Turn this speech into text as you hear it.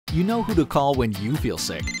You know who to call when you feel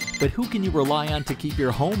sick, but who can you rely on to keep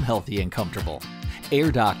your home healthy and comfortable?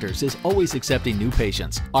 AirDoctors is always accepting new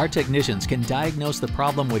patients. Our technicians can diagnose the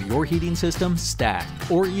problem with your heating system, stat,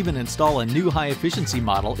 or even install a new high-efficiency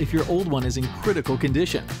model if your old one is in critical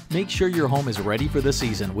condition. Make sure your home is ready for the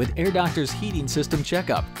season with AirDoctors Heating System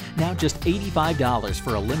Checkup. Now just $85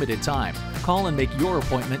 for a limited time. Call and make your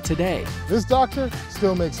appointment today. This doctor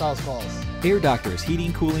still makes house calls. AirDoctors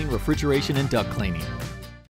Heating, Cooling, Refrigeration, and Duct Cleaning.